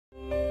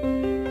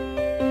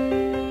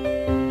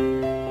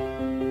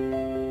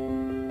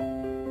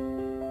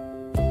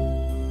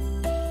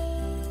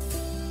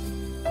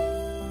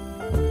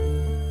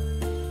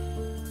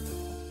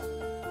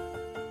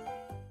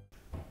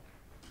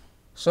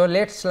So,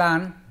 let us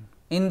learn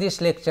in this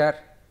lecture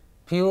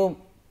few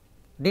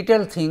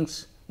detailed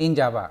things in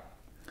Java.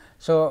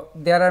 So,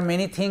 there are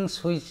many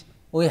things which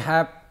we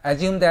have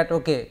assumed that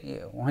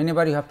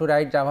whenever you have to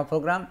write Java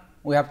program,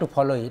 we have to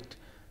follow it,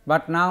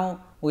 but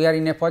now we are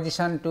in a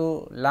position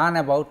to learn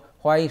about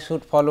why you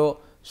should follow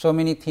so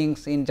many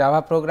things in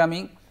Java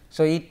programming.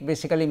 So, it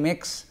basically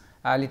makes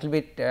a little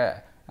bit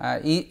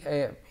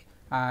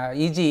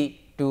easy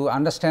to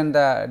understand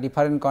the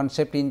different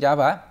concept in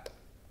Java.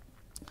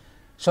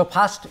 So,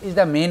 first is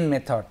the main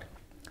method.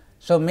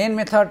 So, main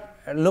method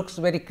looks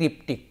very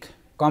cryptic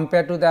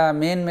compared to the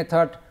main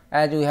method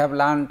as we have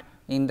learned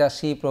in the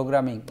C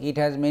programming. It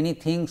has many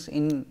things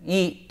in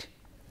it.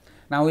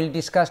 Now, we will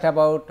discuss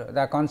about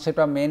the concept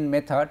of main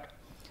method.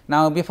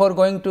 Now, before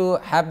going to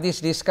have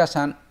this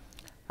discussion,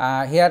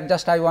 here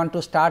just I want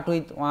to start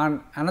with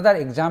another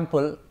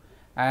example,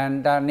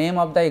 and the name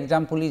of the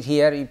example is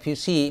here. If you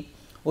see,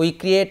 we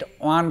create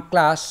one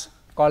class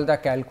called the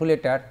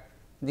calculator.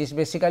 This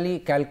basically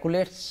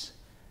calculates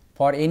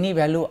for any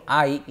value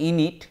I in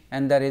it,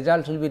 and the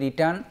results will be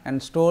returned and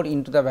stored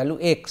into the value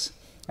x.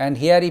 And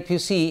here if you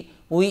see,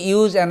 we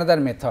use another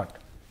method,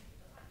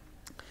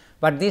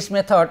 but this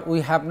method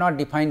we have not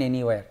defined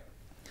anywhere.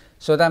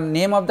 So, the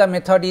name of the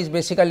method is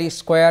basically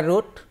square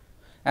root,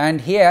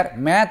 and here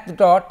math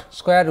dot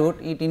square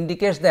root, it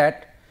indicates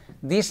that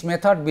this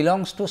method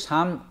belongs to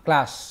some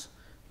class.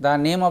 The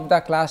name of the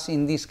class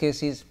in this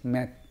case is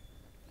math.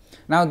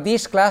 Now,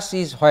 this class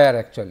is where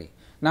actually.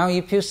 Now,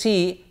 if you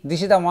see,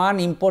 this is the one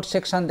import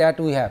section that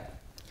we have.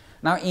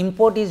 Now,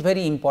 import is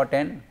very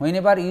important.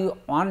 Whenever you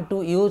want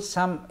to use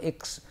some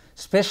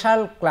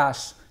special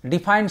class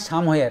defined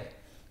somewhere,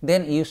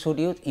 then you should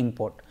use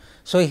import.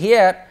 So,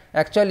 here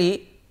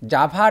actually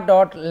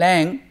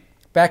java.lang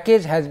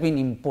package has been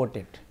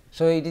imported.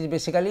 So, it is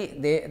basically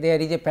there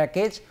is a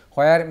package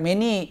where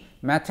many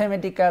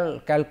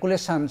mathematical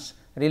calculations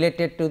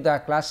related to the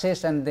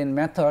classes and then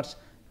methods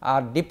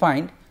are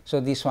defined. So,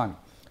 this one.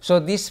 So,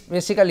 this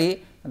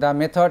basically the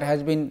method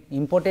has been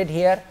imported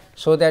here,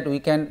 so that we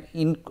can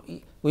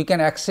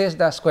access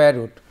the square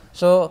root.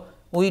 So,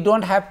 we do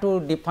not have to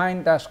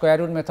define the square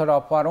root method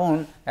of our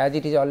own, as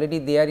it is already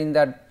there in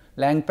the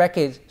lang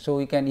package. So,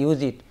 we can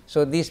use it.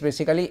 So, this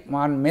basically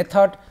one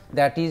method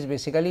that is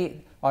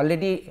basically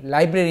already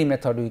library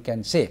method we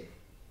can say.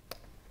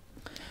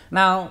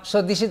 Now,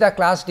 so this is the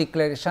class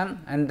declaration,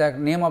 and the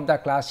name of the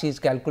class is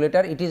calculator.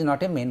 It is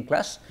not a main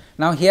class.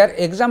 Now, here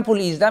example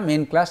is the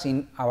main class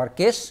in our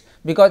case,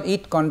 because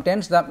it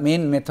contains the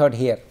main method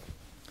here.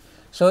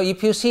 So,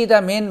 if you see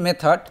the main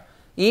method,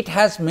 it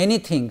has many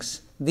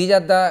things. These are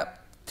the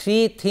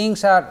three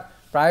things are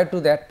prior to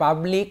that: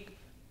 public,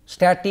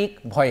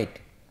 static, void.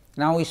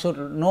 Now, we should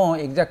know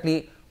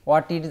exactly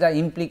what is the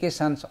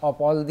implications of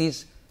all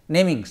these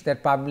namings,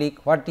 that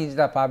public, what is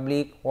the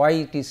public, why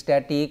it is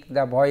static,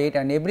 the void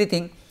and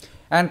everything.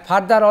 And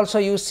further also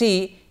you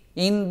see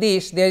in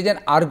this there is an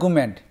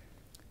argument.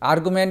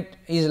 Argument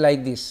is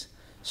like this.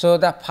 So,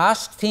 the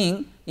first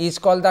thing is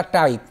called the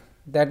type.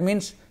 That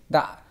means,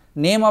 the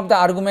name of the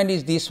argument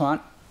is this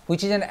one,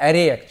 which is an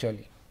array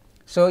actually.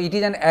 So, it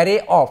is an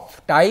array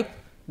of type.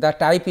 The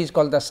type is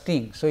called the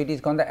string. So, it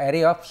is called the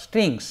array of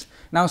strings.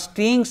 Now,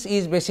 strings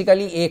is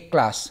basically a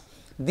class.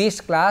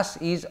 This class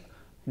is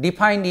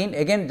defined in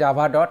again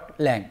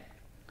java.lang.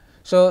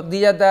 So,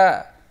 these are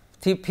the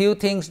few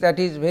things that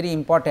is very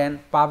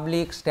important: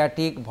 public,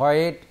 static,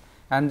 void,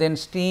 and then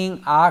string,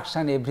 args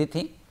and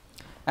everything,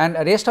 and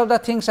rest of the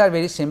things are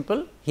very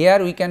simple.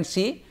 Here we can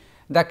see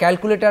the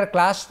calculator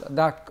class,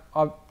 the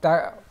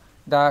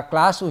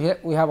class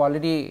we have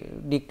already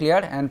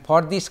declared, and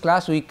for this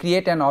class we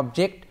create an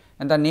object,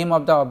 and the name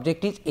of the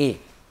object is A,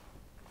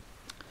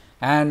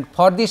 and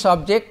for this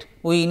object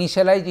we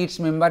initialize its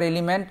member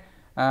element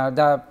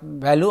the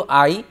value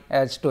I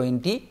as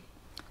 20,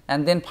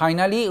 and then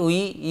finally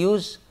we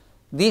use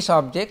these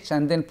objects,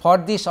 and then for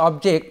this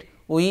object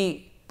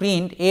we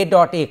print a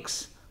dot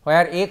x,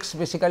 where x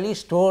basically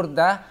store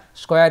the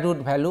square root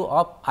value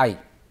of I.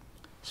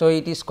 So,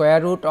 it is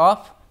square root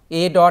of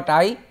a dot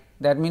I,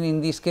 that means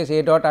in this case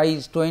a dot I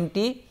is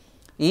 20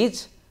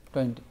 is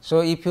 20. So,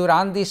 if you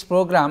run this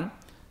program,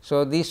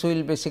 so this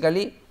will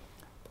basically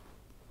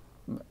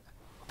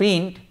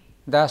print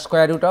the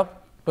square root of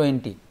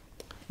 20.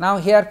 Now,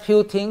 here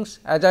few things,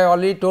 as I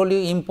already told you,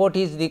 import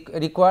is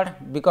required,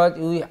 because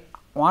we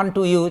want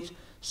to use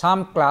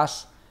some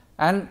class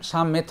and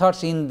some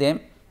methods in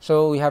them.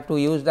 So, we have to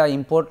use the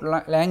import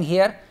lang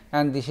here,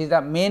 and this is the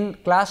main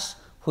class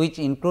which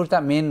includes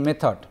the main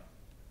method.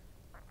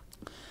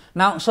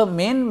 Now, so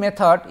main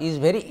method is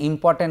very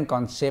important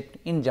concept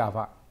in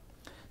Java.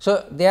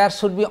 So, there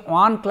should be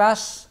one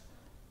class,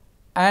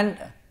 and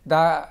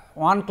the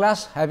one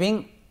class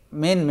having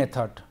main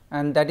method,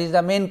 and that is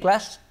the main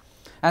class.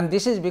 And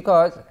this is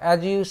because,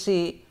 as you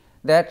see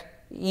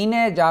that in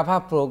a Java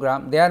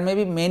program there may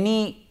be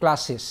many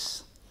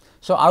classes.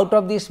 So, out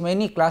of these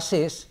many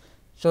classes,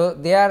 so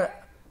there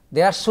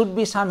should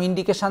be some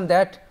indication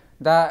that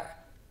the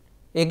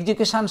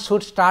execution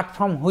should start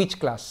from which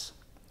class.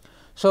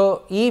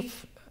 So,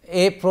 if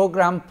a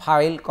program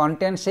file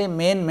contains a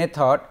main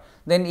method,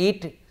 then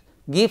it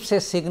gives a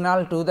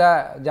signal to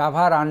the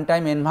Java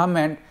runtime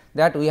environment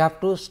that we have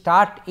to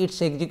start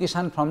its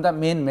execution from the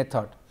main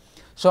method.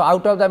 So,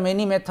 out of the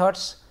many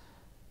methods,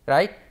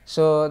 right.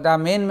 So, the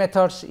main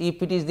methods,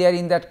 if it is there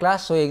in that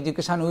class, so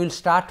execution will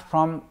start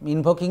from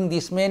invoking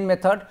this main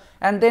method,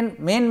 and then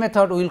main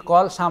method will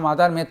call some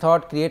other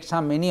method, create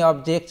some many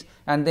objects,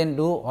 and then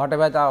do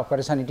whatever the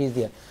operation it is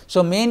there.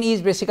 So, main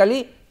is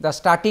basically the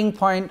starting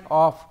point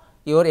of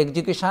your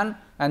execution,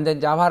 and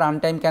then Java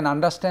runtime can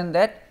understand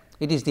that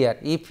it is there.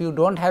 If you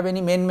do not have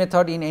any main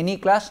method in any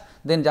class,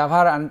 then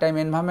Java runtime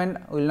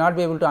environment will not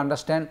be able to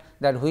understand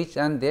that which,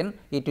 and then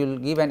it will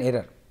give an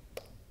error.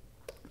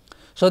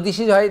 So, this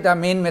is why the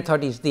main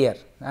method is there,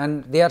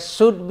 and there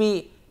should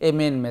be a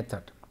main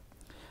method.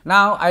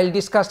 Now, I will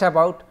discuss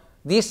about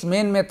this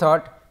main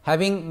method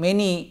having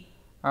many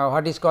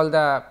what is called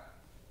the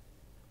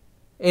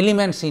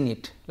elements in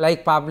it,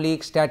 like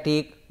public,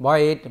 static,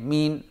 void,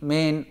 mean,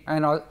 main,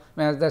 and all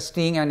the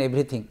string and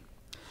everything.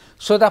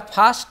 So, the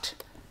first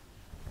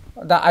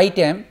the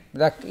item,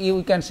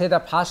 you can say the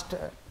first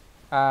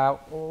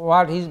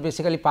word is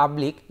basically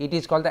public, it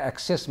is called the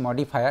access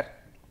modifier.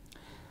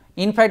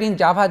 In fact, in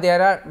Java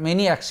there are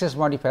many access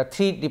modifier,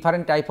 3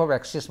 different type of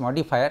access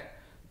modifier.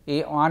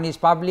 One is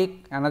public,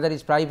 another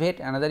is private,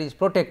 another is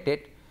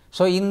protected.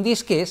 So, in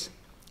this case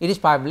it is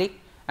public,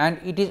 and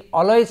it is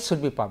always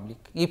should be public.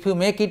 If you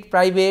make it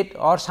private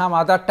or some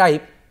other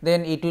type,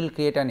 then it will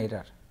create an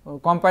error,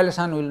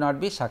 compilation will not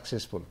be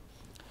successful.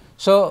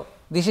 So,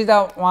 this is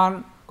the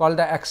one called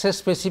the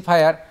access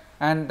specifier,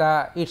 and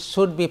it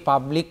should be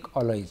public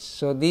always.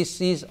 So,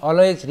 this is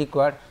always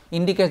required,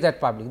 indicates that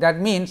public, that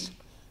means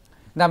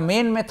the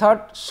main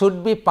method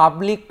should be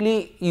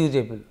publicly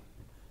usable.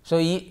 So,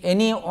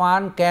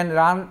 anyone can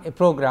run a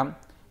program.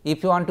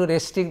 If you want to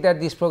restrict that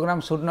this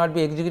program should not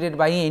be executed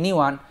by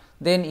anyone,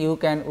 then you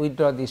can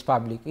withdraw this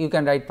public, you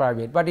can write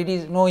private, but it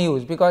is no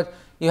use, because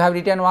you have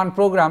written one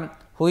program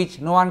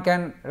which no one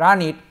can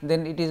run it,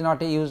 then it is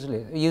not a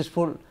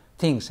useful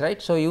things,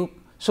 right. So, you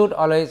should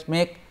always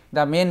make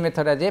the main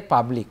method as a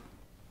public,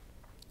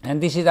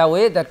 and this is the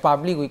way that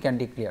public we can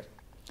declare.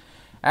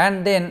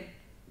 And then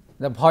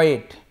the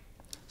void.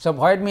 So,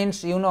 void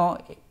means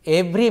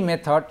every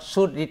method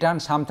should return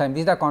sometime.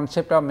 This is the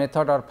concept of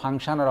method or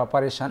function or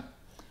operation.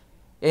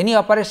 Any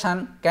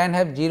operation can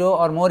have 0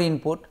 or more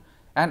input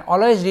and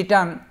always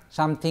return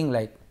something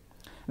like.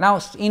 Now,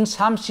 in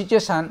some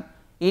situation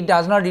it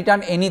does not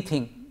return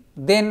anything,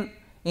 then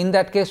in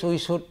that case we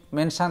should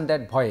mention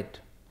that void.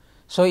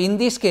 So, in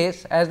this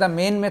case, as the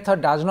main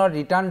method does not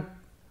return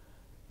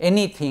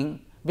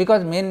anything,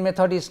 because main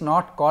method is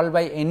not called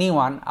by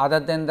anyone other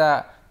than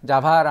the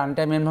Java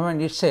runtime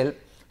environment itself.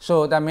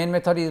 So, the main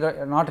method is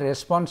not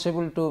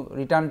responsible to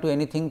return to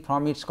anything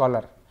from its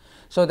caller.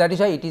 So, that is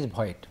why it is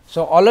void.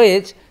 So,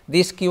 always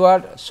this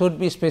keyword should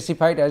be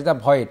specified as the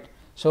void.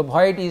 So,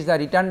 void is the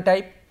return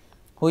type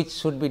which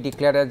should be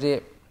declared as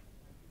a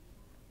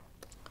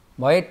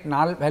void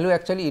null value,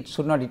 actually it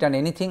should not return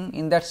anything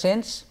in that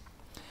sense.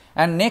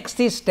 And next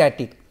is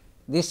static,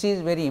 this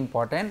is very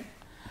important.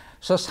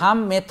 So,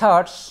 some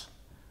methods,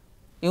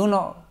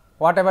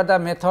 whatever the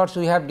methods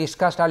we have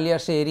discussed earlier,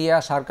 say area,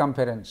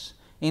 circumference.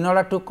 In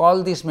order to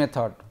call this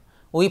method,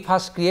 we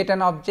first create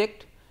an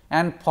object,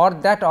 and for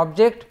that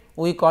object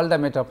we call the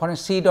method, for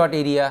instance, c dot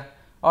area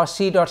or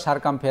c dot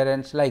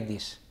circumference, like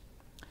this.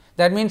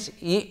 That means,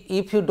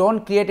 if you do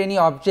not create any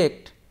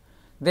object,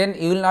 then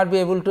you will not be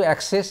able to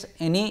access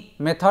any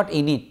method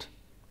in it.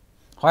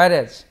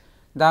 Whereas,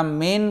 the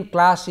main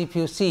class, if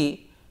you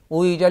see,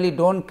 we usually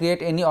do not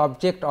create any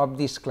object of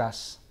this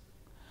class,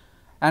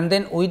 and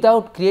then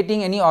without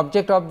creating any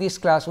object of this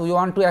class, we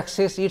want to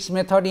access its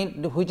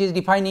method which is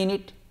defined in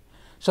it.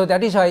 So,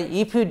 that is why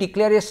if you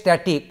declare a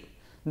static,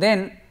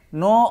 then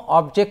no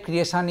object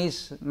creation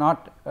is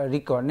not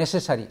required,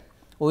 necessary.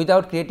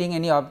 Without creating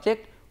any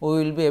object, we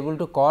will be able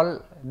to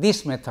call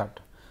this method.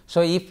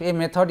 So, if a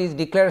method is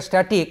declared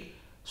static,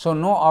 so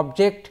no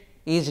object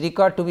is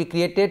required to be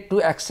created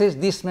to access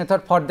this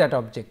method for that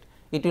object,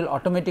 it will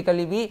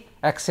automatically be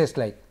accessed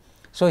like.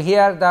 So,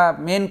 here the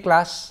main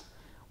class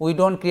we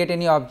do not create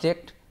any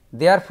object,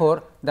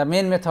 therefore, the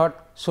main method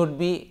should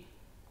be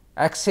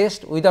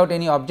accessed without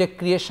any object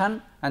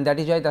creation, and that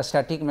is why the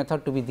static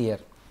method to be there.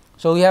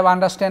 So, we have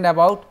understand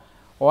about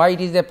why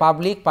it is the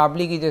public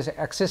is the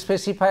access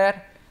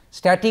specifier,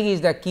 static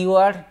is the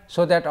keyword.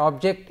 So, that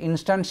object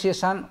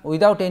instantiation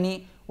without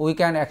any we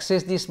can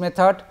access this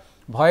method,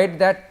 void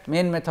that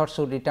main method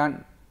should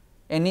return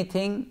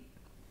anything.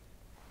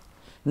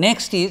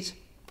 Next is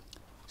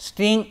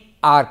string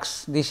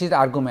args, this is the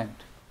argument.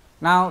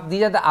 Now,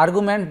 these are the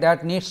argument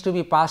that needs to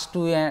be passed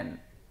to a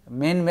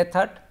main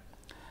method.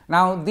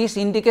 Now, this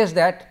indicates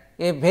that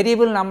a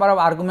variable number of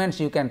arguments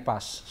you can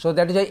pass. So,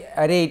 that is why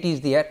array it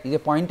is there, is a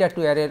pointer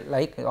to array,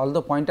 like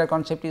although pointer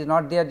concept is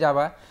not there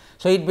Java.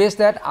 So, it based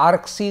that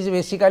args is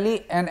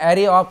basically an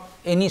array of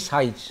any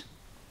size.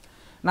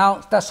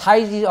 Now, the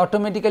size is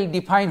automatically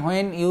defined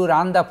when you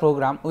run the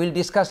program. We will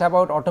discuss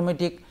about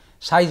automatic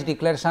size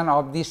declaration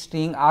of this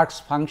string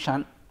args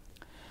function.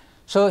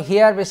 So,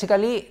 here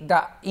basically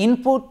the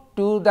input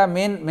to the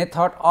main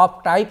method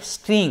of type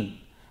string,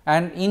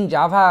 and in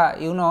Java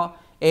you know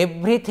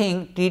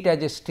everything treat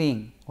as a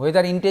string,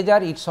 whether integer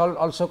it is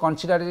also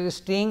considered as a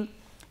string,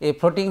 a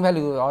floating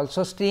value is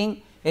also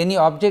string, any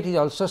object is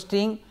also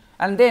string,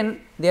 and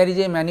then there is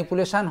a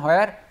manipulation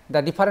where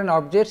the different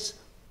objects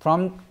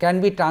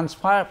can be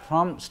transferred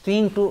from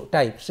string to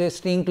type, say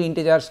string to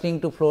integer,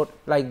 string to float,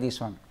 like this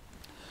one.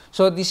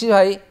 So, this is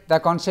why the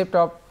concept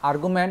of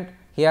argument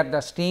here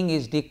the string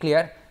is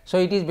declared. So,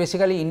 it is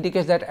basically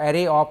indicates that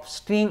array of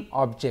string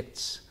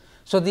objects.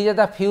 So, these are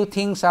the few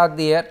things are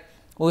there,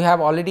 we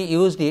have already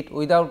used it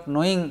without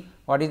knowing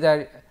what is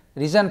the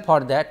reason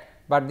for that,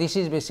 but this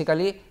is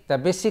basically the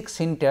basic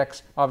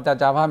syntax of the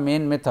Java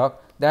main method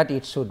that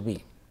it should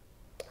be.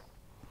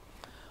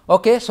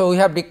 Okay, so, we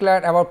have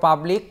declared about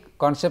public,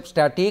 concept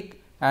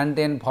static, and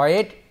then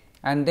void,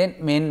 and then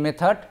main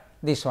method,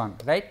 this one,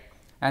 right,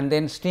 and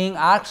then string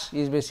args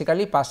is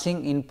basically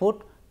passing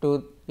input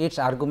to its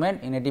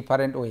argument in a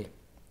different way.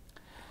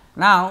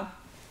 Now,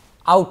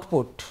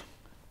 output,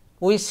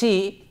 we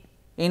see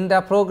in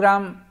the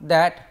program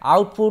that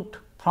output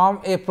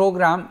from a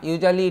program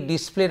usually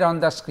displayed on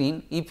the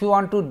screen. If you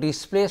want to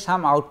display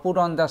some output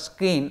on the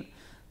screen,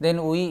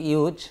 then we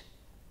use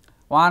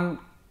one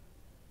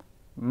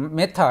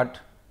method.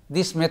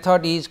 This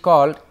method is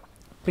called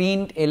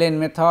println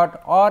method,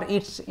 or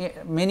its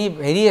many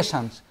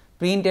variations.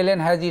 Println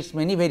has its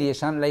many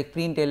variations like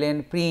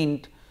println,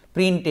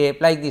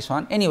 printf, like this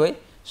one. Anyway,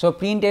 so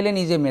println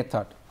is a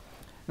method.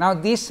 Now,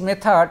 this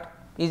method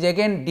is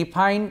again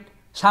defined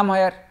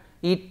somewhere.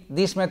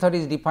 This method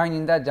is defined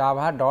in the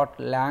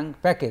java.lang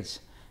package,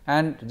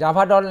 and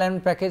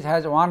java.lang package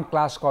has one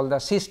class called the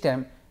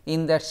system.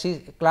 In that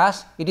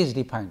class it is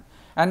defined,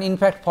 and in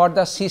fact, for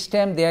the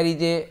system there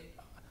is a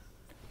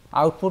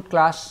output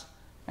class,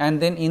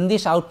 and then in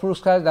this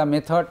output class the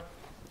method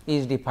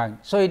is defined.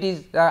 So, it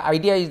is the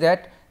idea is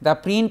that the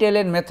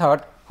println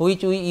method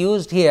which we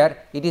used here,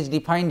 it is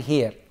defined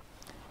here,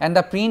 and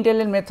the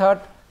println method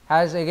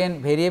has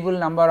again variable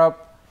number of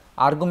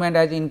argument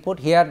as input.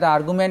 Here the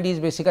argument is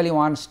basically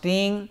one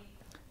string,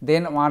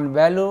 then one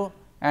value,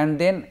 and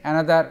then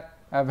another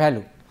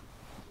value.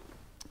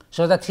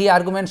 So, the 3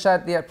 arguments are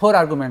there, 4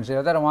 arguments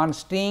rather, one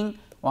string,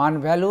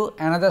 one value,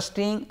 another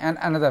string, and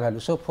another value.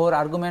 So, 4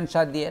 arguments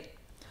are there,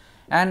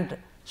 and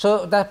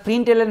so the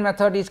println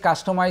method is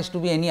customized to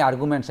be any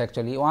arguments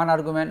actually, one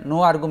argument,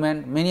 no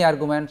argument, many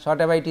arguments,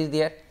 whatever it is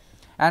there.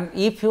 And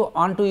if you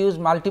want to use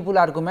multiple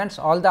arguments,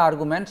 all the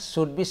arguments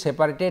should be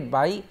separated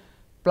by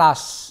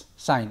plus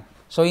sign.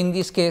 So, in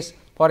this case,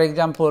 for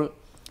example,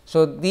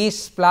 so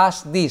this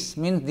plus this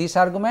means this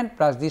argument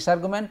plus this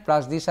argument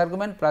plus this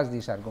argument plus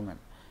this argument,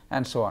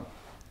 and so on.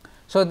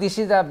 So, this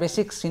is the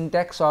basic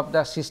syntax of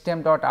the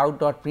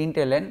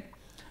system.out.println,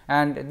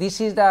 and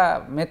this is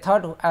the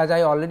method, as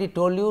I already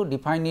told you,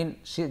 defined in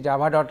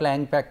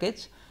java.lang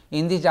package.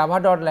 In the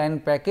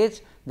java.lang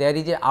package there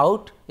is a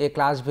out, a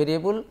class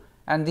variable,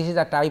 and this is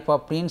the type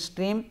of print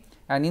stream,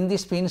 and in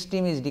this print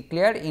stream is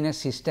declared in a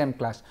system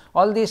class.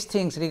 All these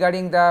things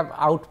regarding the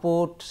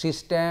output,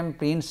 system,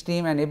 print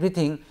stream and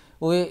everything,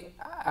 we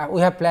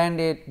have planned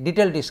a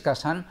detailed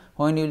discussion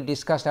when we will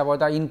discuss about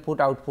the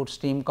input output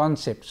stream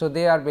concept. So,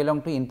 they are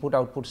belong to input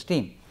output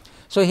stream.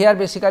 So, here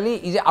basically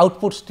is a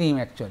output stream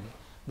actually,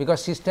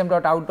 because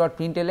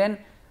system.out.println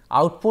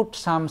output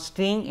some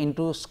string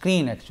into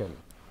screen actually.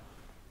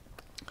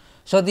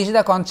 So, this is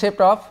the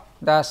concept of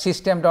the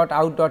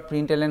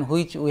system.out.println,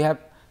 which we have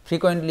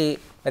frequently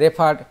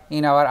referred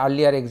in our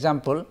earlier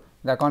example.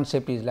 The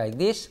concept is like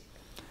this,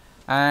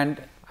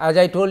 and as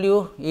I told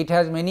you, it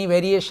has many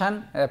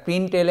variation,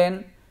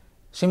 println,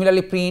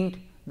 similarly print.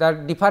 The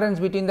difference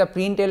between the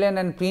println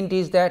and print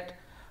is that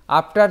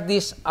after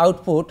this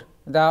output,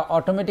 the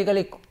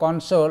automatically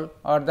console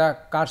or the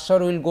cursor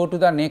will go to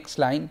the next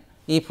line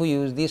if we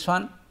use this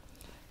one,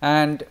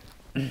 and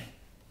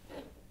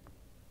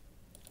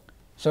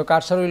so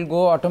cursor will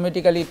go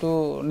automatically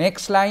to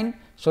next line.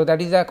 So,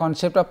 that is the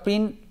concept of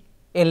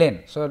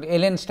println. So,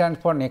 ln stands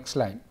for next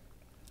line,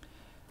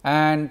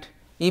 and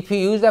if you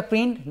use the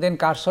print, then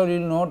cursor will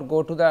not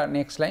go to the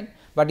next line,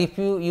 but if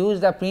you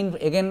use the print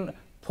again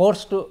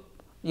force to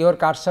your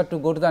cursor to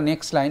go to the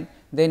next line,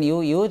 then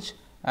you use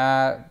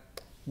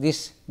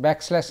this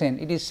 \n.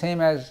 It is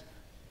same as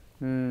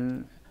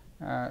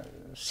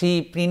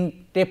C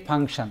printf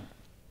function.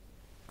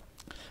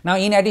 Now,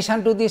 in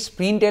addition to this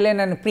println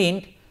and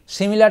print,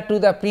 similar to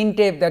the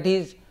printf, that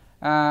is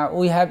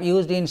we have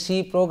used in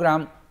C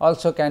program,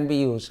 also can be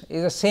used,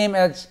 is the same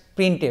as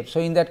printf. So,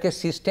 in that case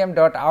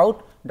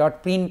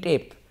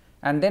system.out.printf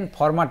and then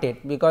formatted,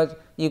 because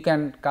you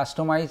can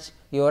customize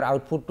your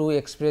output to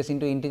express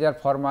into integer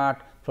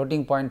format,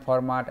 floating point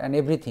format and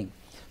everything.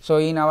 So,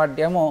 in our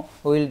demo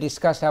we will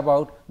discuss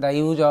about the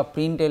use of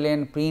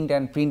println, print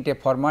and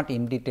printf format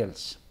in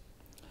details.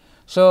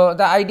 So,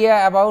 the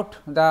idea about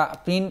the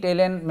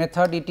println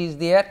method, it is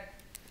there,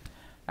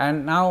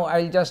 and now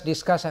I will just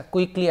discuss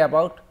quickly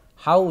about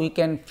how we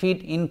can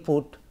feed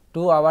input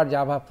to our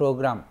Java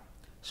program.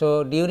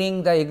 So,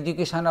 during the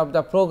execution of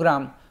the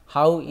program,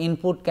 how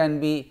input can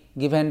be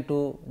given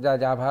to the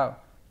Java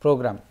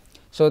program.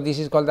 So, this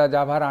is called the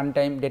Java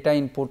runtime data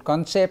input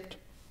concept.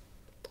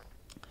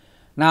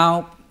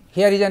 Now,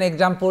 here is an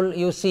example.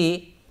 You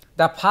see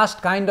the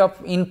first kind of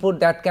input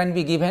that can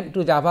be given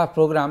to Java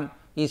program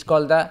is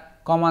called the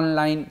command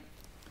line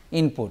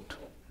input.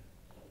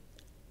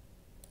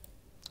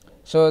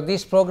 So,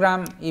 this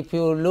program, if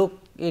you look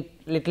it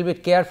little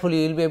bit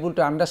carefully, you will be able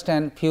to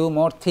understand few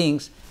more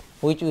things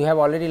which we have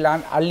already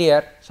learned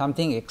earlier,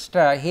 something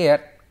extra here.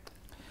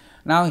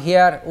 Now,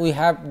 here we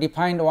have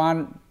defined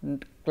one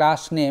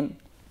class name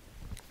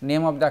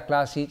of the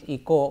class is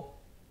echo,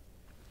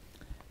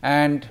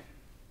 and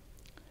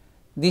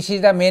this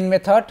is the main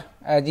method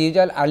as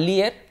usual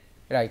earlier,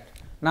 right.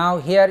 Now,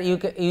 here you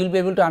will be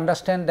able to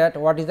understand that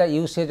what is the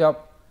usage of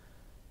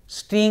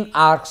string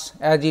args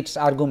as its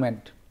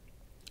argument.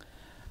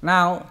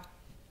 Now,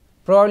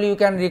 probably you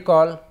can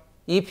recall,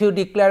 if you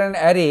declare an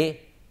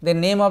array, the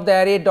name of the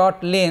array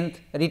dot length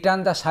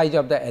return the size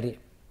of the array.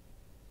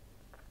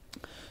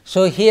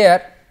 So,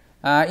 here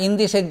in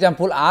this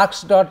example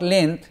args dot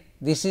length,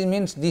 this is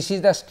means this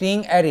is the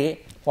string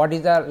array, what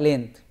is the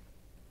length.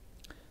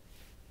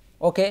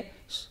 Okay.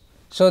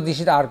 So, this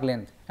is the arg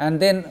length, and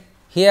then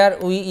here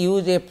we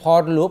use a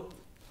for loop,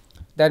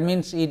 that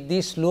means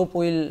this loop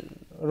will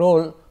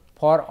roll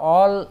for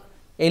all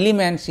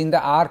elements in the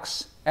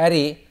args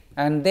array,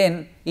 and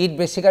then it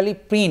basically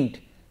print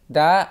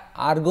the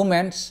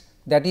arguments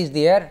that is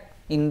there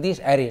in this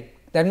array.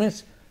 That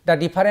means, the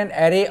different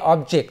array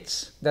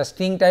objects, the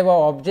string type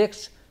of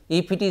objects,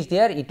 if it is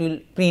there, it will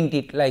print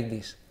it like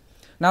this.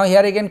 Now,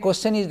 here again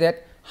question is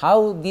that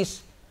how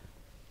these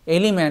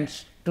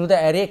elements to the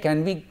array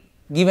can be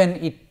given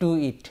it to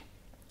it.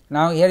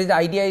 Now, here is the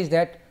idea is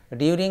that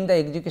during the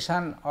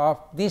execution of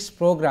this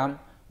program,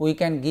 we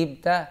can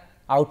give the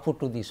output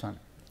to this one.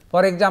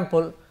 For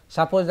example,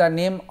 suppose the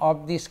name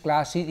of this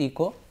class is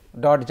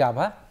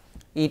echo.java,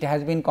 it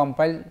has been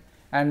compiled,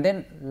 and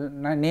then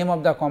name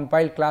of the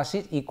compiled class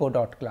is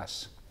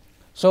echo.class.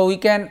 So, we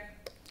can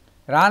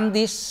run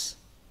this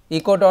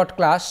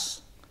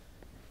echo.class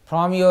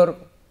from your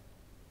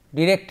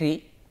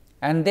directory,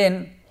 and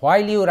then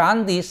while you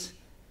run this,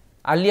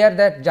 earlier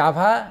that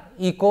Java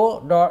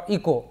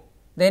echo,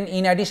 then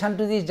in addition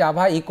to this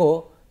Java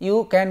echo,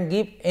 you can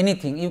give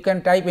anything, you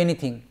can type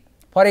anything.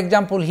 For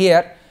example,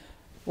 here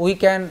we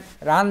can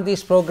run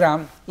this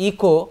program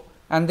echo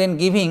and then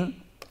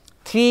giving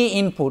 3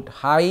 input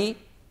hi,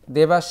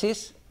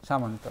 Devasis,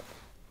 Samantha.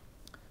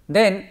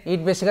 Then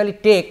it basically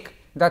take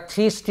the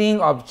 3 string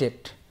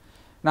object.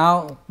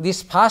 Now,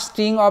 this first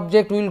string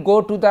object will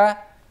go to the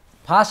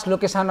first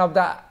location of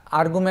the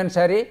arguments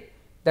array,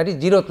 that is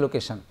 0th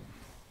location.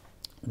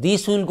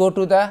 This will go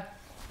to the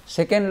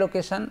second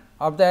location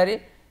of the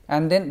array,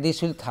 and then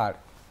this will third.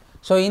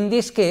 So, in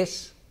this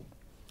case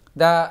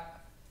the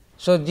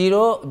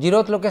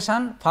 0th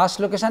location, first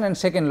location and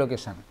second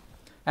location,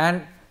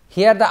 and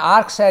here the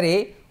args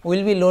array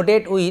will be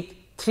loaded with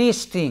 3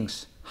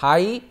 strings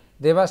hi,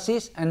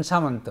 Devasis and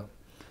Samantha.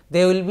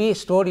 They will be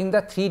stored in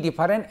the 3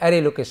 different array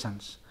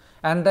locations,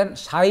 and then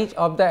size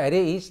of the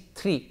array is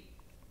 3,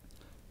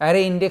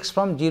 array index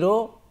from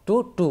 0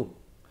 to 2.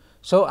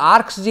 So,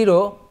 args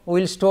 0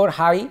 will store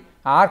hi,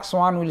 args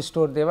 1 will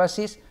store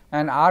Devasis,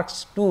 and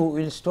args 2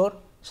 will store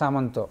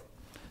Samantha.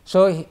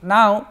 So,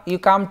 now you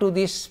come to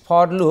this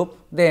for loop,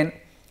 then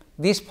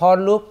this for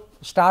loop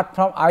start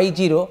from I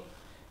 0,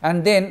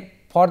 and then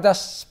for the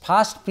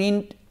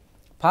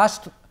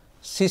first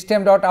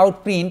system dot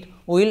out print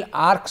will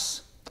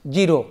args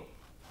 0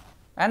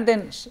 and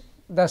then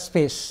the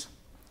space,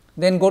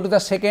 then go to the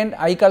second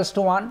I equals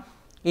to 1,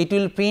 it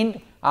will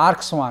print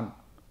args 1,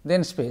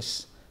 then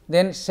space,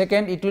 then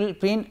second it will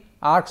print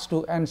args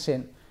 2 and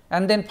same,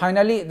 and then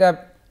finally the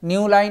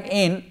new line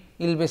n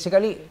will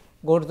basically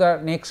go to the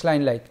next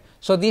line like.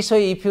 So, this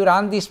way if you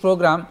run this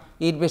program,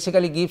 it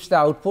basically gives the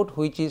output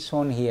which is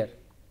shown here.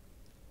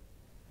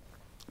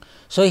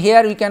 So,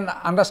 here we can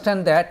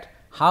understand that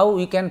how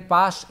we can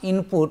pass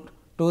input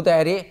to the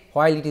array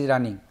while it is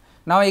running.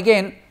 Now,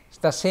 again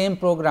the same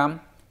program,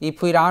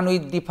 if we run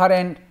with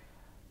different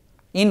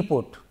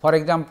input, for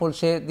example,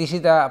 say this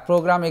is the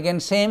program again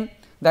same,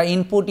 the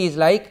input is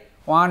like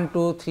 1,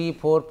 2, 3,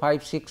 4,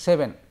 5, 6,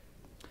 7.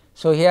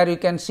 So, here you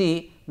can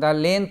see the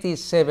length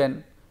is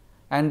 7,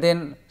 and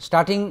then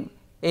starting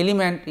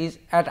element is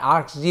at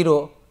args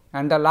 0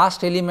 and the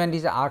last element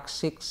is args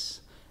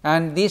 6,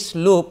 and this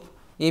loop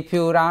if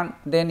you run,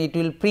 then it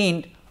will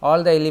print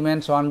all the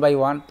elements one by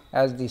one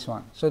as this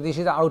one. So, this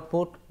is the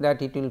output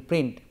that it will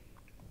print.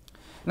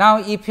 Now,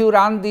 if you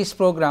run this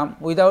program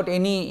without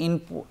any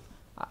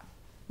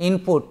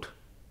input,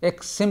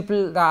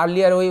 simple the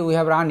earlier way we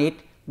have run it,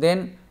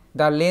 then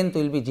the length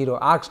will be 0,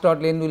 args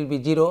dot length will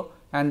be 0,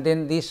 and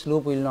then this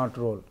loop will not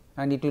roll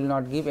and it will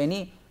not give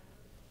any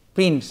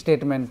print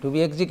statement to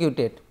be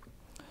executed.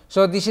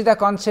 So, this is the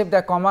concept,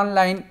 the command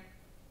line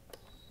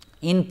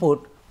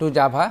input to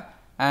Java,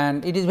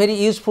 and it is very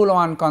useful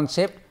one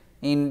concept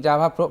in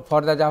Java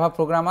for the Java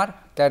programmer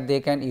that they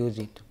can use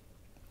it.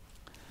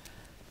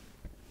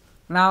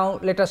 Now,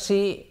 let us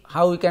see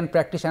how we can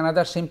practice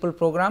another simple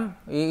program.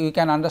 We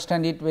can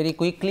understand it very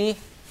quickly.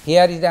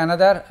 Here is the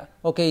another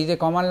is a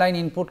command line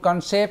input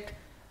concept,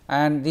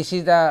 and this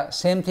is the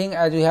same thing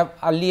as we have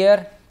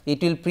earlier.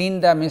 It will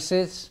print the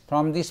message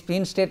from this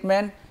print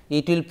statement,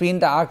 it will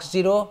print the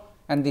arg0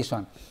 and this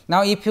one.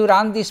 Now, if you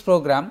run this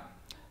program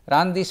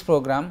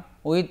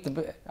with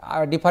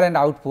different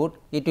output,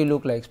 it will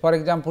look like. For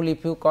example,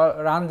 if you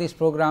run this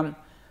program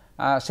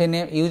say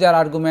name user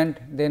argument,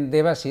 then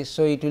Devashish.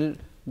 So, it will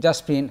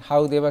just print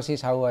how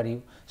Devashish, how are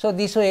you. So,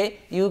 this way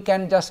you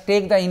can just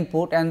take the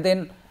input and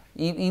then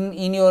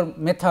in your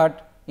method,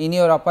 in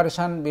your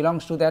operation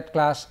belongs to that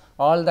class,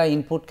 all the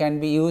input can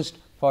be used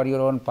for your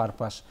own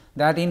purpose.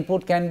 That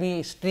input can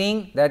be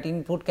string, that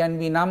input can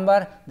be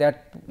number,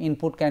 that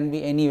input can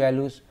be any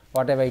values,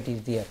 whatever it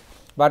is there.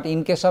 But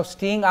in case of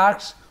string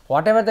args,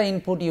 whatever the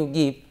input you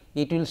give,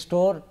 it will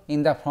store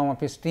in the form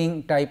of a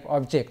string type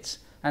objects,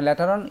 and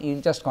later on you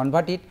will just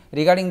convert it.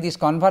 Regarding this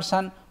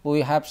conversion,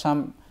 we have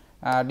some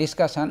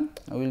discussion,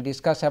 we will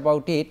discuss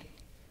about it.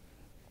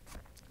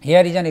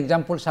 Here is an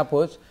example.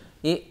 Suppose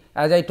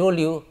as I told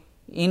you,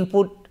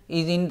 input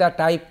is in the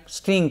type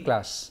string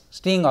class,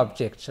 string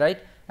objects, right,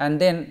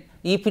 and then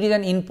if it is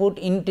an input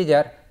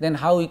integer, then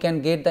how we can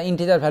get the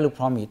integer value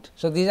from it.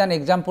 So, this is an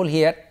example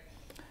here.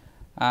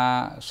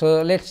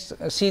 So, let us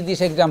see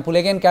this example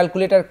again,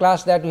 calculator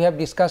class that we have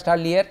discussed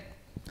earlier,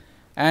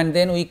 and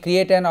then we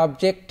create an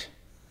object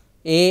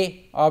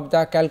A of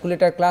the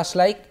calculator class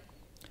like.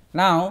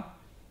 Now,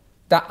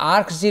 the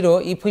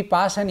arg0, if we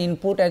pass an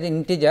input as an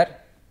integer,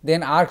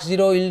 then arg0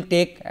 will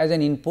take as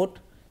an input,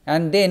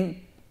 and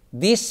then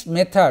this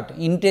method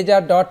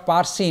integer dot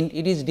parseInt,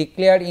 it is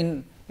declared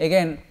in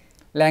again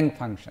lang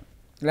function,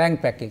 lang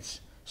package.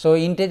 So,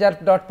 integer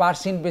dot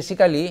parseInt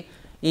basically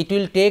it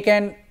will take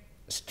an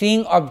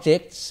string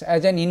objects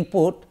as an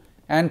input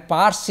and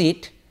parse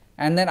it,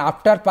 and then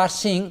after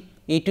parsing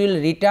it will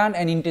return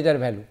an integer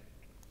value,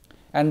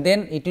 and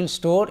then it will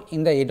store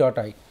in the a dot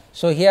I.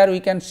 So, here we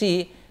can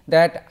see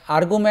that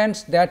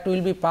arguments that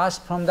will be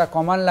passed from the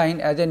command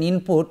line as an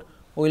input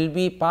will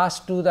be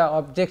passed to the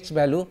object's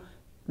value,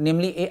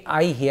 namely a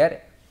I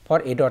here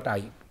for a dot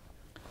I.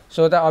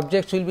 So, the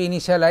objects will be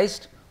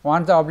initialized.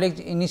 Once the object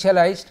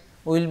initialized,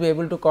 we will be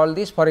able to call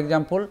this. For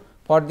example,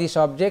 for this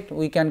object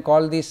we can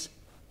call this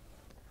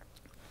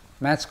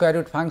match square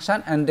root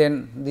function, and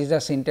then this is the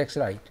syntax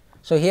right.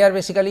 So, here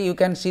basically you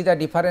can see the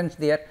difference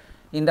there.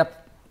 In the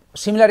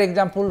similar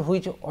example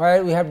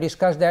where we have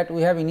discussed that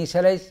we have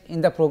initialized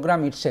in the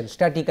program itself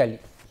statically,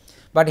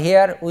 but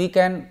here we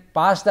can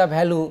pass the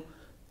value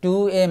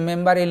to a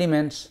member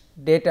elements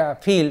data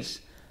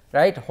fields,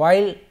 right,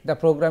 while the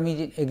program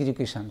is in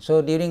execution.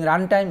 So, during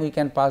runtime we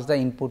can pass the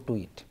input to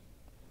it.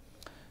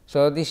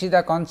 So, this is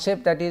the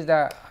concept, that is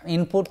the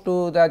input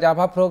to the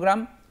Java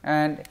program,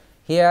 and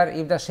here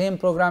if the same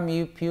program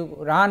if you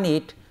run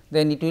it,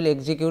 then it will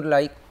execute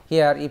like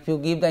here. If you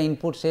give the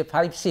input say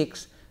 5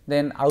 6,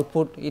 then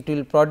output it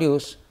will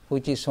produce,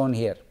 which is shown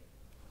here.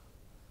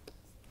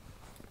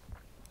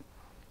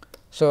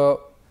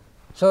 So,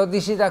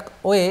 this is the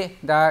way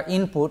the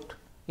input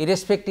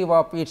irrespective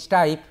of its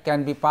type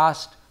can be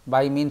passed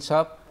by means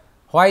of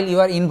while you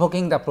are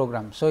invoking the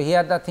program. So,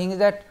 here the thing is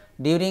that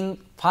during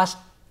first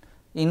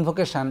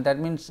invocation, that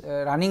means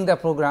running the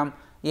program,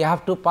 you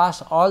have to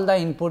pass all the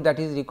input that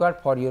is required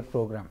for your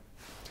program.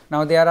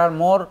 Now, there are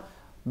more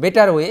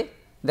better way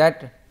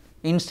that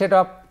instead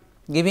of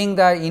giving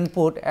the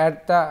input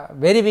at the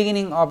very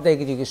beginning of the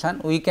execution,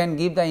 we can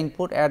give the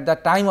input at the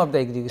time of the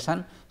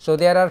execution. So,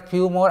 there are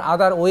few more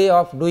other way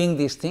of doing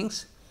these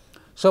things.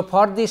 So,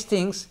 for these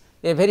things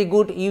a very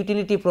good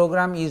utility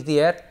program is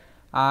there.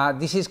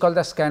 This is called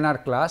the scanner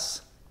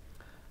class.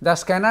 The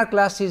scanner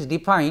class is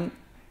defined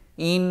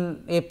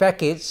in a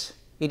package.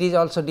 It is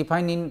also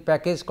defined in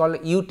package called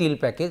util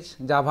package,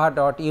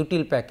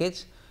 java.util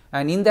package,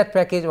 and in that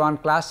package one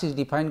class is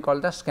defined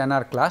called the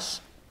scanner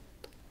class.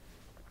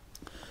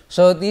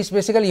 So, this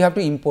basically you have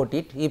to import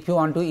it if you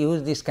want to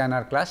use the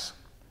scanner class,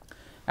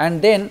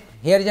 and then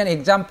here is an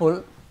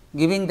example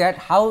giving that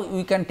how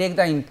we can take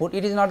the input.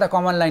 It is not the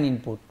command line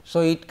input.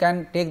 So, it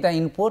can take the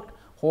input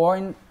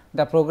when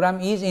the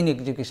program is in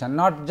execution,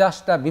 not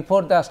just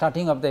before the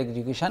starting of the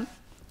execution.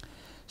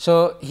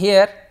 So,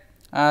 here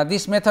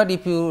this method,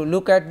 if you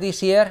look at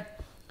this here,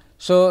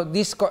 so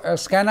this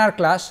scanner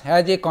class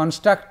has a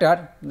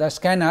constructor, the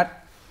scanner,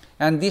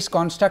 and this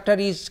constructor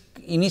is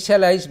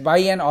initialized by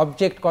an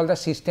object called the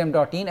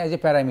system.in as a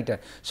parameter.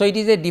 So, it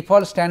is a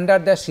default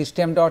standard that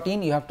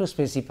system.in you have to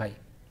specify,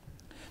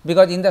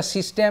 because in the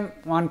system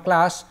one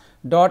class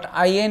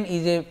 .in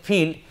is a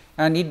field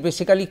and it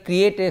basically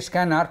create a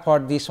scanner for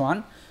this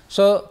one.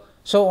 So,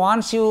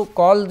 once you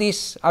call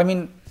this, I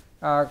mean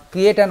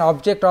create an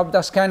object of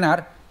the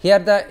scanner, here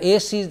the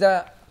S is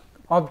the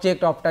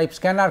object of type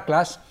scanner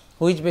class,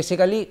 which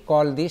basically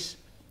call this,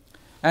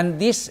 and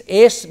this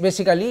S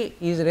basically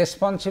is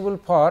responsible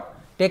for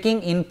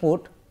taking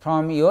input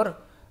from your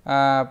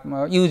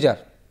user.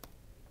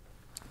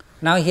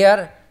 Now,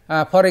 here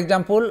for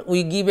example,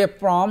 we give a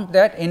prompt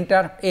that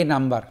enter a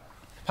number,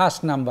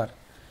 first number.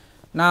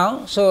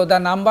 Now, so the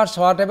numbers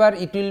whatever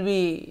it will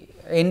be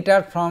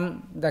entered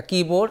from the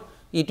keyboard,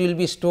 it will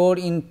be stored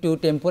into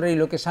temporary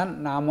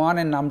location num1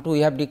 and num2 we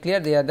have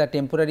declared, they are the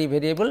temporary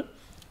variable,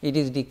 it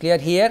is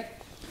declared here.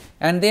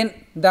 And then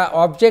the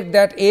object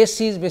that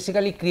S is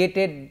basically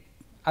created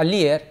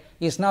earlier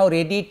is now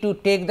ready to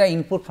take the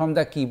input from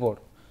the keyboard.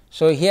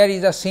 So, here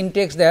is the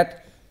syntax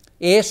that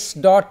S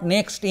dot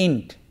next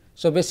int.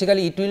 So,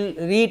 basically it will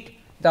read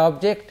the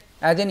object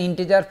as an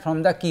integer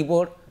from the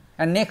keyboard,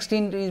 and next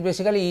int is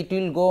basically it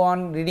will go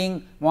on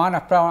reading one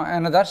after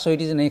another. So,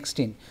 it is next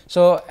int.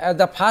 So, at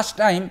the first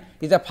time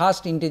is the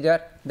first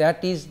integer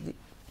that is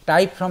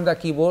typed from the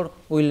keyboard,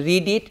 we will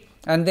read it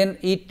and then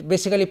it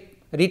basically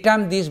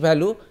return this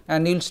value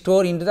and will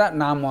store into the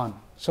num1.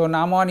 So,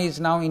 num1 is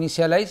now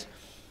initialized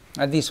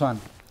this one.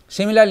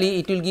 Similarly,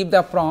 it will give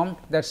the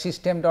prompt that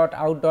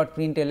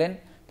system.out.println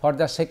for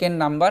the second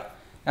number,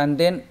 and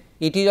then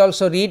it is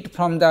also read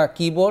from the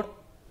keyboard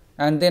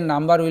and then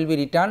number will be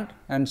returned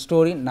and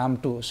stored in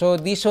num2. So,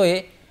 this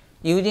way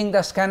using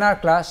the scanner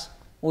class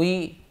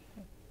we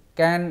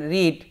can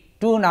read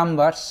two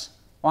numbers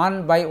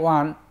one by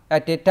one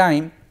at a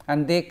time,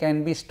 and they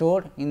can be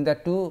stored in the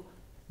two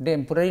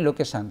temporary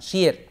locations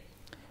here,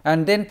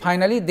 and then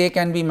finally they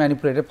can be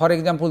manipulated. For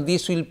example,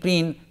 this will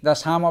print the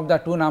sum of the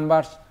two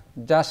numbers,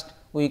 just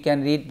we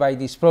can read by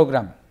this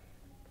program.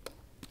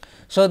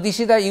 So, this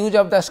is the use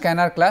of the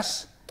scanner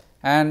class,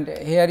 and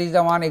here is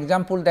the one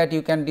example that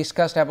you can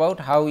discuss about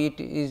how it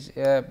is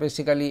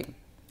basically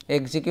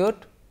execute.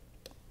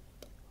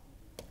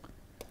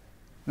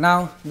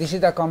 Now, this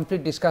is the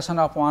complete discussion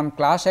of one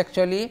class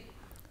actually.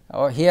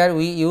 Here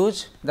we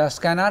use the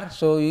scanner.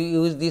 So,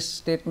 you use this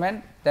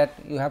statement that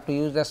you have to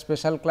use the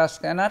special class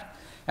scanner,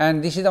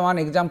 and this is the one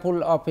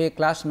example of a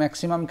class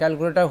maximum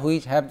calculator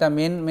which have the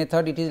main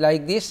method, it is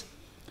like this.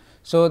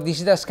 So, this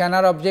is the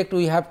scanner object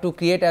we have to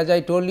create, as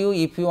I told you,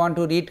 if you want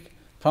to read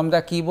from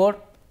the keyboard.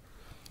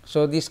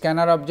 So, this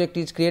scanner object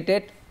is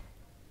created,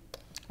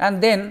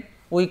 and then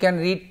we can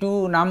read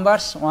two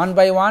numbers one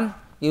by one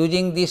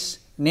using this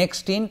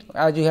next int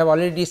as we have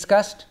already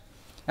discussed,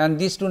 and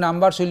these two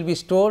numbers will be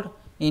stored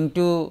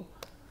into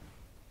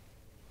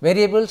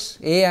variables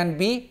a and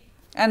b,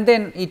 and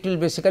then it will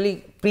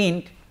basically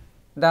print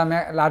the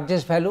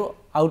largest value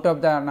out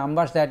of the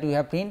numbers that we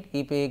have print,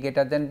 if a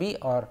greater than b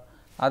or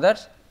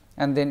others,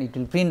 and then it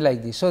will print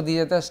like this. So, these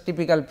are the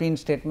typical print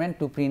statement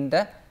to print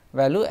the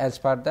value as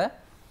per the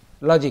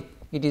logic,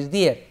 it is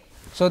there.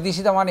 So, this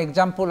is the one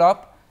example of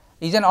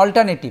is an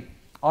alternative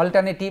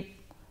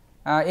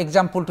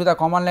example to the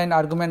command line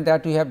argument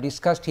that we have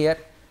discussed here,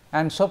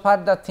 and so far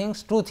the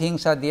things, two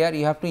things are there.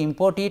 You have to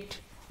import it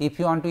if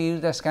you want to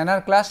use the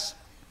scanner class,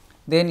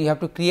 then you have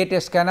to create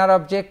a scanner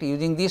object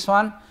using this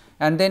one,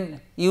 and then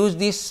use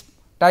this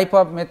type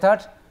of method,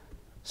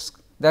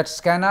 that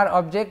scanner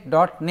object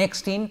dot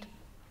next int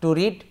to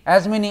read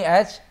as many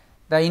as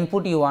the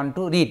input you want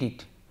to read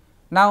it.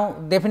 Now,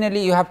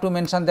 definitely you have to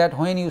mention that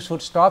when you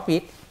should stop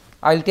it.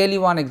 I will tell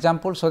you one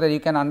example so that you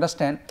can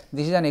understand.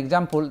 This is an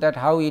example that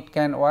how it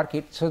can work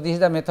it. So, this is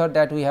the method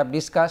that we have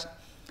discussed.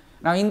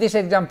 Now, in this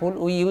example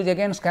we use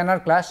again scanner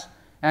class,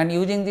 and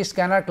using this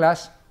scanner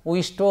class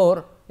we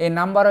store a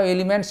number of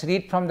elements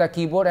read from the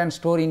keyboard and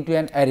store into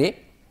an array.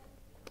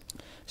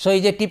 So,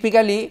 is a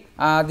typically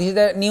this is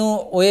the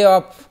new way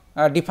of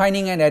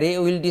defining an array.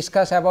 We will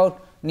discuss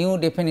about new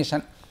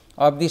definition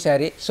of this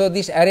array. So,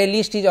 this array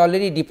list is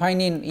already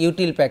defined in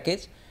util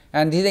package,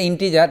 and this is the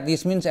integer.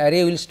 This means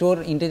array will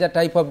store integer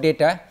type of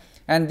data,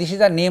 and this is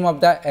the name of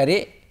the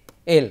array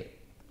L.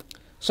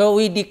 So,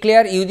 we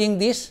declare using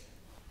this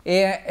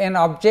an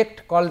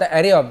object called the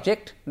array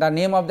object. The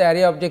name of the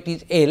array object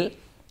is L,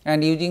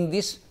 and using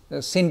this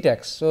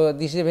syntax. So,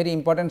 this is a very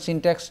important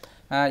syntax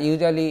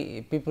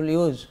usually people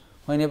use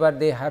whenever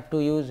they have to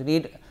use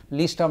read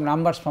list of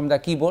numbers from the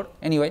keyboard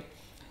anyway.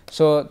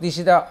 So, this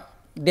is the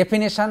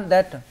definition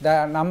that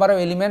the number of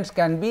elements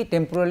can be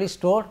temporarily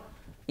stored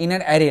in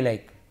an array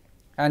like,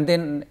 and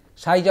then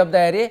size of the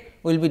array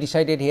will be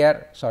decided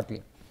here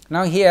shortly.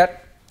 Now, here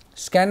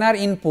scanner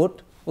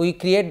input we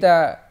create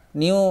the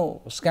new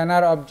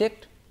scanner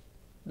object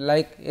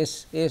like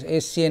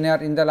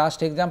SCNR in the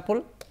last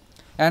example,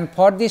 and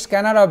for this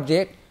scanner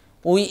object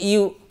we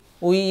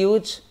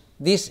use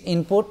this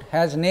input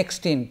has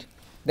next int.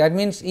 That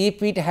means,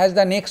 if it has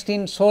the next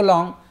int so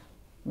long,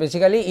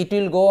 basically it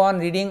will go on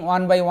reading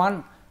one by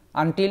one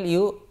until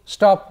you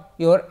stop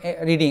your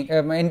reading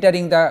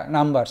entering the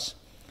numbers.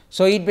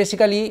 So, it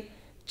basically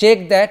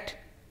check that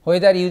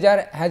whether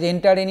user has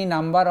entered any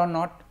number or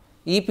not.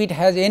 If it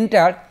has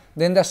entered,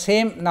 then the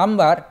same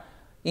number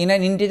in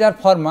an integer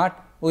format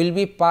will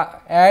be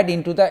add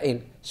into the L.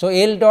 So,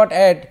 L dot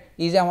add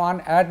is a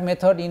one add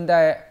method in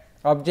the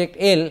object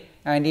L,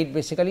 and it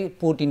basically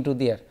put into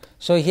there.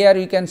 So, here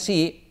you can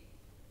see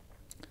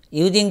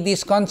using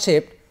this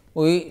concept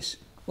we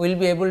will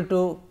be able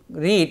to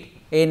read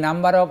a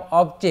number of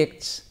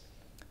objects,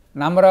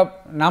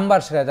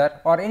 numbers rather,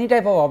 or any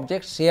type of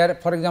objects. Here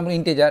for example,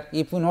 integer,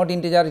 if you note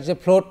integer is a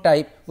float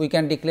type, we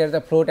can declare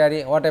the float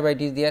array whatever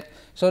it is there.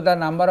 So, the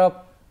number of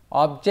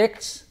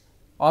objects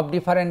of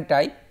different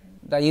type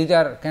the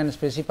user can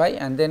specify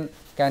and then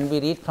can be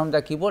read from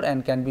the keyboard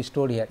and can be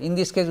stored here. In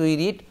this case we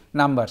read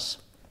numbers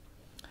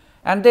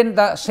and then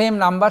the same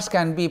numbers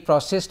can be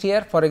processed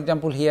here. For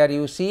example, here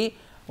you see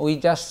we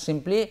just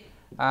simply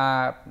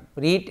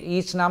read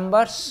each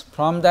numbers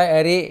from the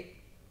array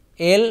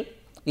L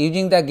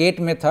using the get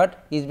method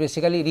is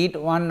basically read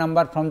one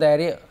number from the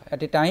array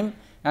at a time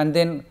and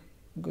then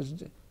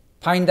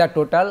find the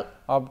total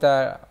of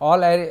the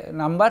all array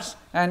numbers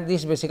and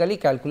this basically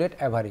calculate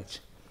average.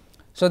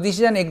 So, this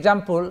is an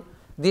example,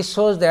 this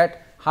shows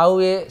that how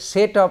a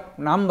set of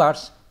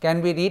numbers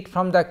can be read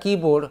from the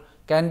keyboard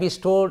can be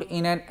stored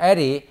in an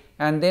array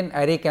and then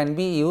array can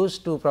be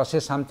used to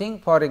process something.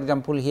 For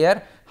example,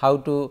 here how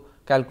to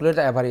calculate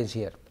the average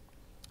here.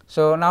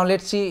 So, now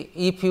let us see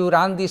if you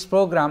run this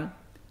program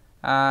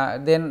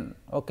then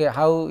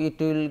how it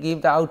will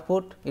give the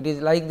output. It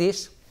is like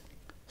this.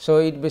 So,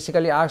 it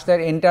basically asks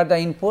that enter the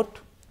input,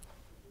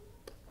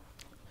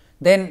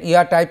 then you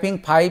are typing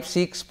 5,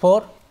 6,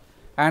 4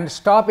 and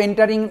stop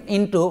entering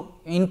into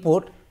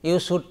input you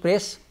should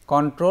press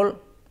Ctrl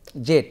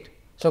Z.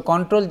 So,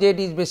 Ctrl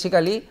Z is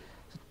basically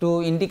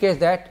to indicate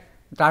that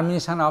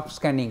termination of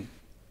scanning.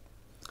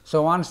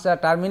 So, once the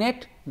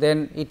terminate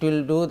then it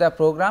will do the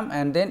program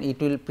and then it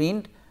will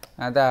print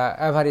the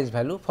average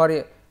value for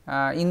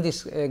in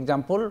this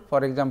example.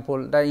 For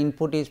example, the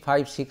input is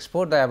 5, 6,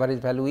 4, the average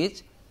value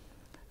is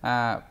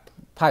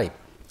 5.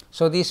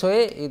 So, this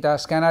way the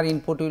scanner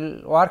input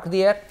will work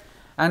there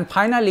and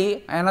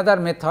finally, another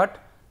method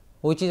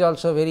which is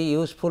also very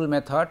useful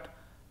method.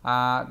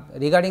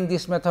 Regarding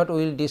this method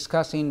we will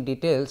discuss in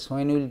details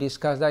when we will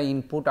discuss the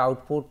input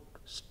output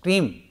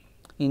stream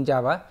in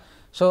Java.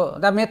 So,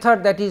 the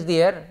method that is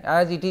there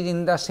as it is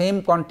in the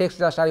same context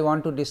just I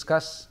want to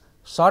discuss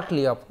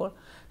shortly of course.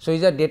 So, it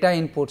is a data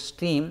input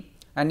stream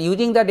and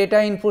using the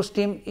data input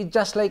stream is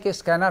just like a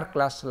scanner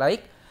class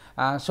like.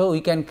 So,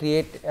 we can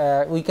create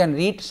we can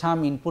read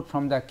some input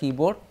from the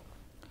keyboard.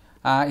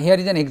 Here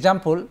is an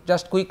example,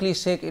 just quickly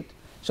check it.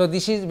 So,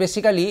 this is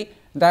basically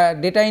the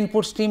data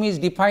input stream is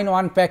defined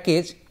one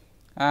package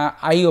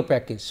IO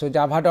package. So,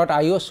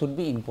 java.io should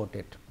be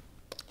imported.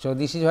 So,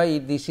 this is why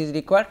this is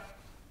required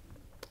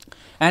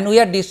and we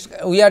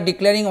are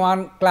declaring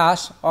one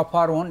class of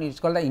our own, it is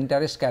called the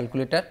interest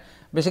calculator.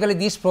 Basically,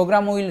 this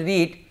program will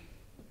read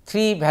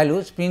 3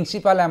 values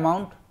principal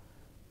amount,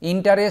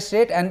 interest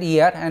rate and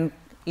year and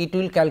it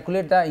will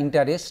calculate the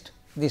interest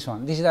this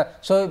one. This is the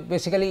so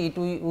basically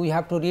we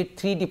have to read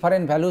 3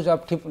 different values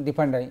of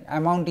different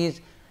amount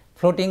is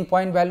floating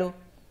point value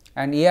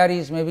and year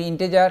is maybe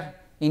integer,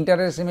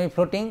 interest may be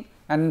floating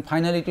and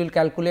finally it will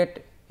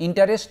calculate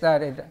interest,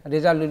 the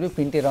result will be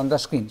printed on the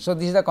screen. So,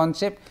 this is the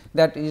concept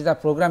that is the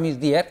program is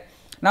there.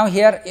 Now,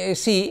 here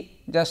see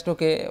just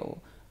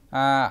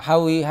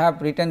how we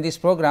have written this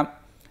program.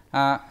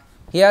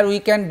 Here we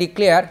can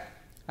declare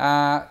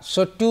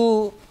so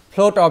 2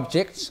 float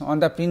objects on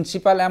the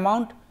principal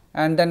amount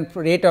and then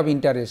rate of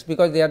interest,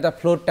 because they are the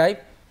float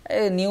type,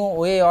 a new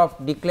way of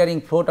declaring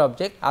float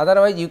object.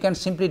 Otherwise, you can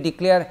simply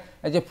declare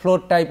as a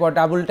float type or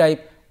double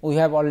type we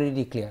have already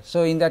declared.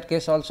 So, in that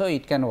case also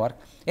it can work.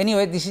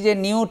 Anyway, this is a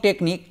new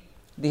technique,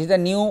 this is the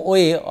new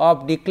way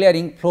of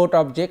declaring float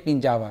object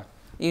in Java.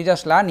 You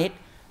just learn it,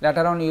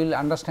 later on you will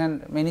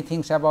understand many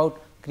things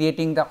about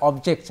creating the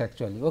objects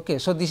actually. Okay.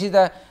 So, this is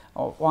the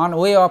one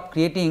way of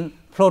creating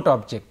float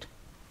object.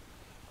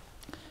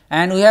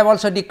 And we have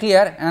also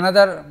declared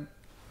another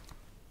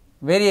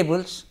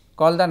variables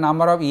called the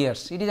number of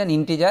years. It is an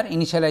integer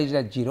initialized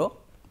as 0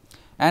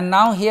 and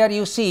now here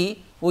you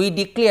see we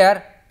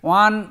declare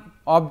one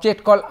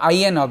object called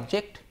in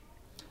object.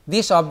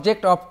 This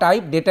object of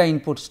type data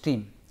input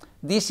stream.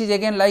 This is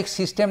again like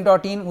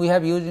system.in we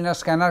have used in a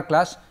scanner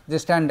class the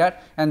standard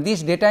and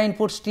this data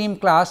input stream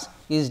class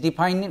is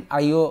defined in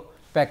IO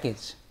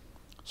package.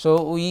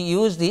 So, we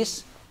use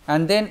this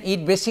and then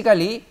it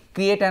basically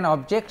create an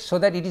object, so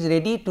that it is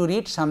ready to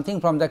read something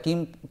from the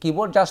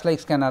keyboard just like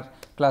scanner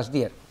class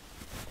there.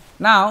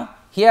 Now,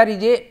 here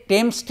is a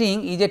temp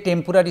string is a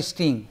temporary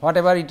string,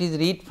 whatever it is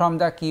read from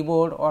the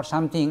keyboard or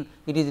something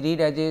it is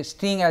read as a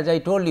string as I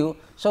told you.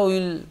 So, we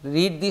will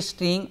read this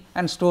string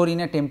and store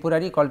in a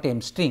temporary called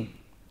temp string.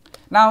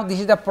 Now,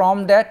 this is the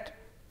prompt that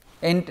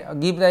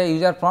give the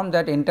user prompt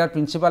that enter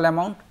principal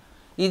amount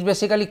is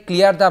basically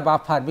clear the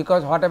buffer,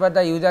 because whatever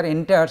the user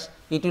enters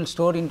it will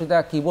store into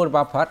the keyboard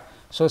buffer.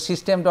 So,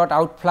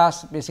 system.out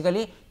flush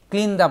basically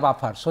clean the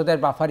buffer, so that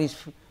buffer is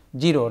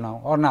 0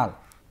 now or null.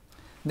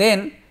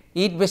 Then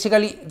it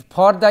basically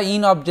for the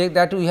in object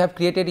that we have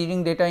created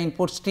using data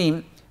input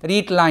stream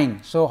read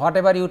line. So,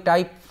 whatever you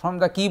type from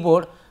the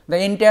keyboard the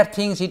entire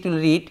things it will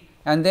read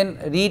and then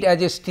read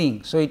as a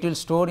string. So, it will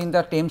store in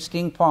the temp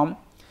string form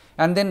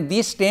and then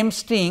this temp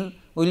string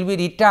will be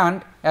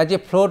returned as a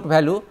float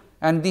value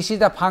and this is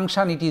the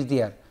function it is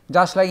there,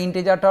 just like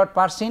integer dot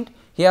 %,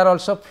 here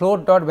also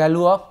float dot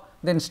value of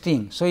then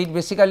string. So, it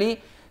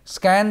basically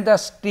scan the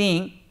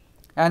string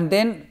and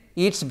then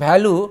its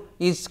value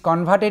is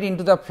converted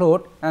into the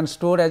float and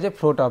stored as a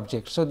float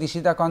object. So, this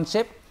is the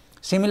concept.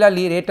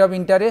 Similarly, rate of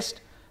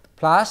interest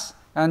plus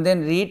and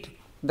then read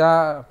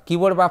the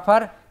keyboard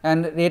buffer,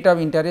 and rate of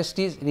interest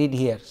is read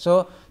here.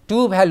 So,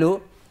 two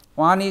value,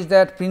 one is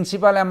that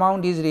principal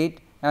amount is read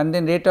and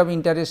then rate of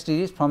interest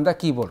is from the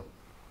keyboard.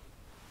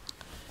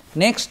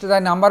 Next, the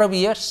number of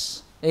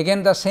years,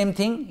 again the same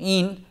thing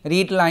in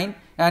read line,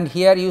 and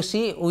here you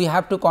see we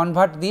have to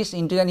convert this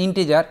into an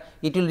integer.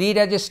 It will read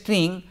as a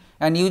string,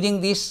 and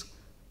using this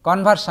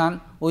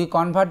conversion we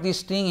convert this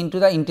string into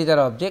the integer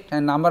object,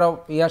 and number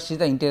of years is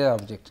the integer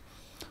object.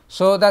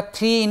 So, the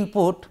 3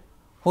 input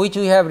which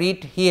we have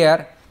read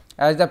here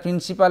as the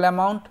principal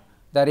amount,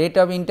 the rate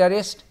of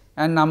interest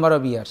and number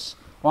of years.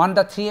 Once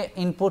the 3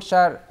 inputs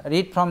are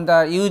read from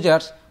the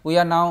users, we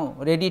are now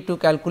ready to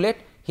calculate.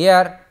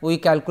 Here we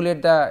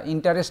calculate the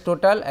interest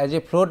total as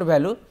a float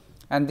value,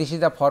 and this is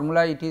the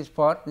formula it is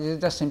for, this is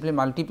just simply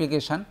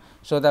multiplication.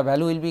 So, the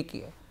value will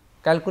be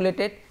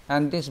calculated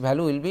and this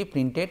value will be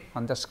printed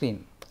on the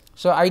screen.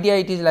 So, idea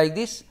it is like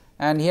this,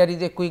 and here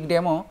is a quick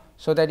demo,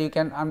 so that you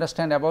can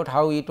understand about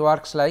how it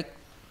works like.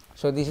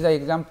 So, this is the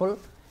example.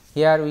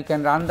 Here we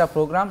can run the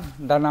program,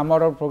 the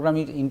number of program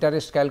is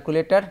interest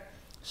calculator.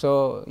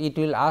 So, it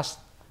will ask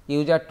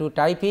user to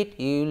type it,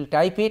 you will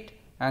type it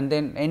and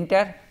then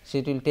enter. So,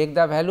 it will take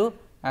the value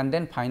and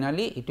then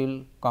finally, it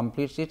will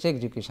complete its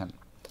execution.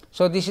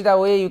 So, this is the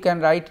way you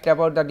can write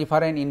about the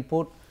different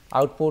input,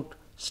 output,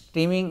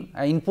 streaming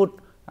input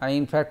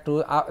in fact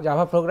to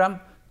Java program.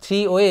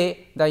 3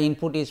 way the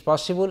input is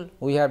possible,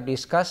 we have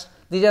discussed.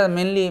 These are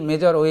mainly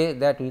major way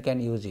that we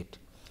can use it.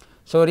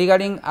 So,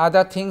 regarding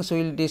other things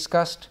we will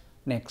discuss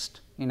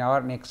next in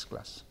our next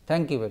class.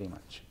 Thank you very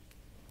much.